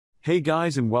Hey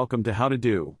guys and welcome to How to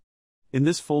Do. In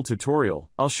this full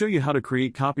tutorial, I'll show you how to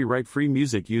create copyright-free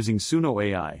music using Suno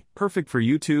AI, perfect for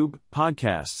YouTube,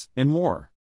 podcasts, and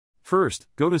more. First,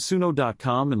 go to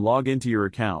suno.com and log into your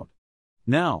account.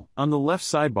 Now, on the left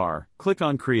sidebar, click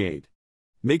on Create.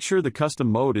 Make sure the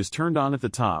custom mode is turned on at the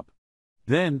top.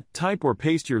 Then, type or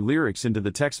paste your lyrics into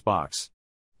the text box.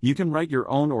 You can write your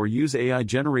own or use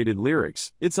AI-generated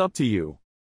lyrics, it's up to you.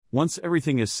 Once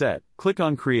everything is set, click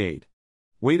on Create.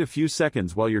 Wait a few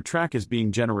seconds while your track is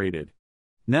being generated.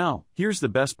 Now, here's the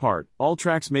best part, all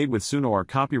tracks made with Suno are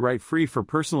copyright-free for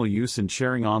personal use and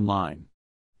sharing online.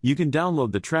 You can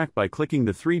download the track by clicking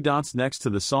the three dots next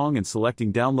to the song and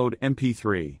selecting Download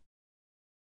MP3.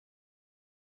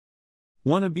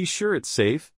 Want to be sure it's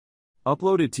safe?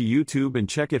 Upload it to YouTube and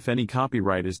check if any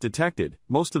copyright is detected.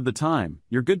 Most of the time,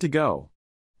 you're good to go.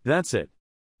 That's it.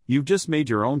 You've just made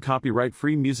your own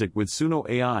copyright-free music with Suno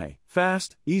AI,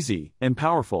 fast, easy, and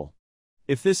powerful.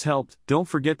 If this helped, don't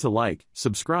forget to like,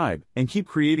 subscribe, and keep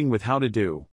creating with How to Do.